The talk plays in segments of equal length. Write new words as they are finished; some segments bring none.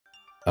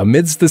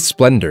Amidst the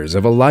splendors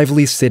of a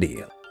lively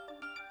city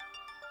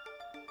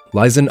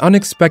lies an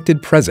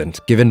unexpected present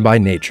given by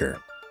nature.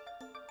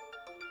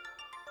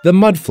 The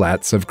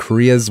mudflats of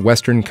Korea's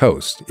western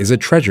coast is a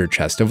treasure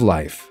chest of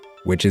life,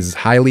 which is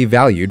highly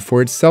valued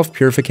for its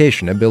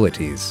self-purification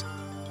abilities.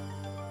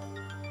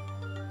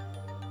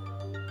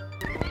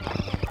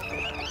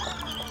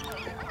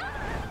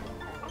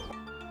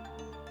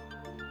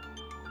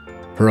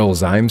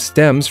 Pearlzyme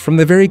stems from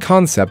the very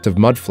concept of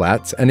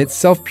mudflats and its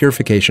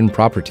self-purification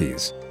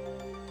properties.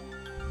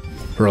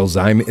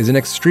 Pearlzyme is an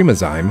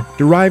extremozyme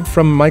derived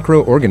from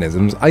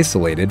microorganisms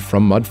isolated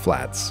from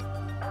mudflats.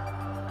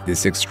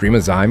 This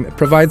extremozyme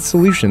provides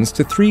solutions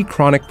to 3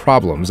 chronic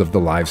problems of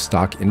the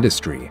livestock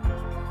industry.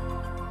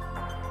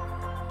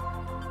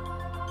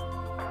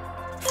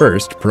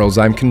 First,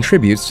 Pearlzyme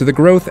contributes to the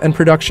growth and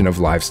production of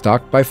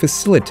livestock by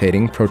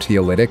facilitating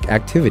proteolytic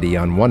activity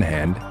on one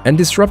hand and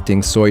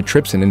disrupting soy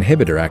trypsin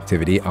inhibitor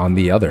activity on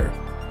the other.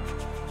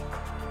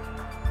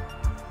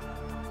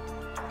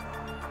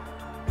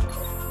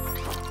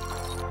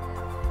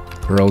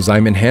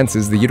 Pearlzyme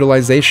enhances the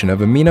utilization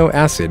of amino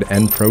acid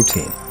and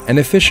protein and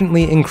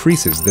efficiently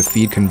increases the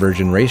feed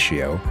conversion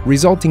ratio,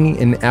 resulting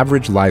in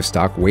average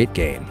livestock weight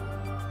gain.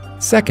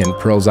 Second,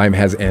 Pearlzyme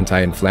has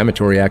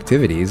anti-inflammatory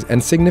activities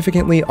and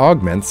significantly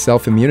augments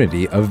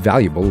self-immunity of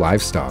valuable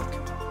livestock.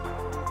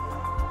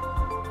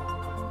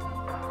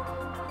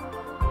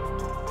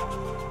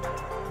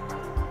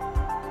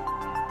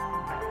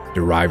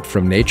 Derived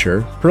from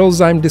nature,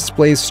 Pearlzyme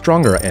displays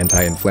stronger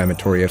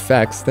anti-inflammatory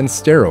effects than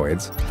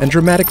steroids and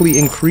dramatically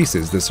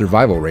increases the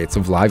survival rates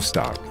of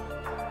livestock.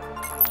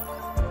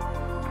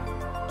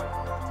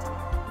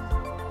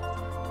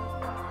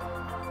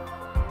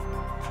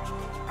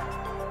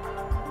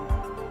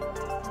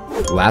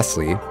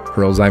 Lastly,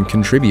 Pearlzyme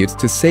contributes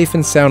to safe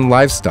and sound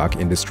livestock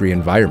industry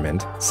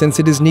environment since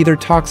it is neither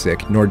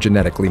toxic nor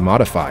genetically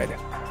modified.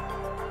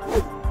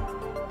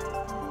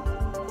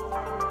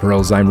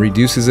 Pearlzyme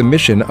reduces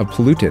emission of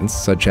pollutants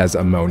such as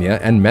ammonia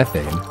and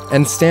methane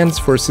and stands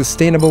for a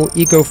sustainable,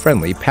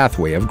 eco-friendly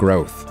pathway of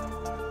growth.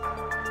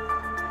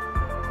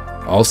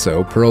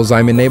 Also,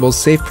 Pearlzyme enables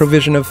safe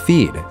provision of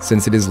feed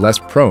since it is less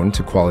prone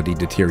to quality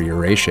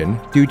deterioration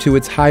due to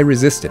its high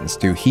resistance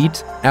to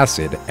heat,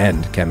 acid,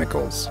 and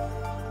chemicals.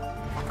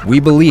 We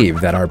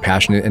believe that our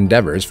passionate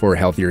endeavors for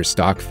healthier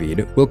stock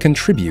feed will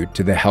contribute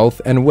to the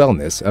health and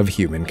wellness of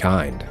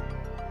humankind.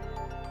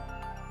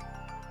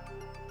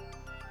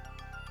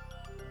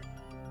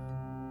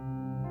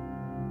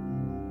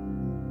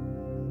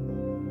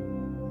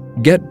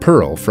 Get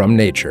Pearl from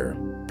nature.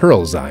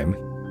 Pearlzyme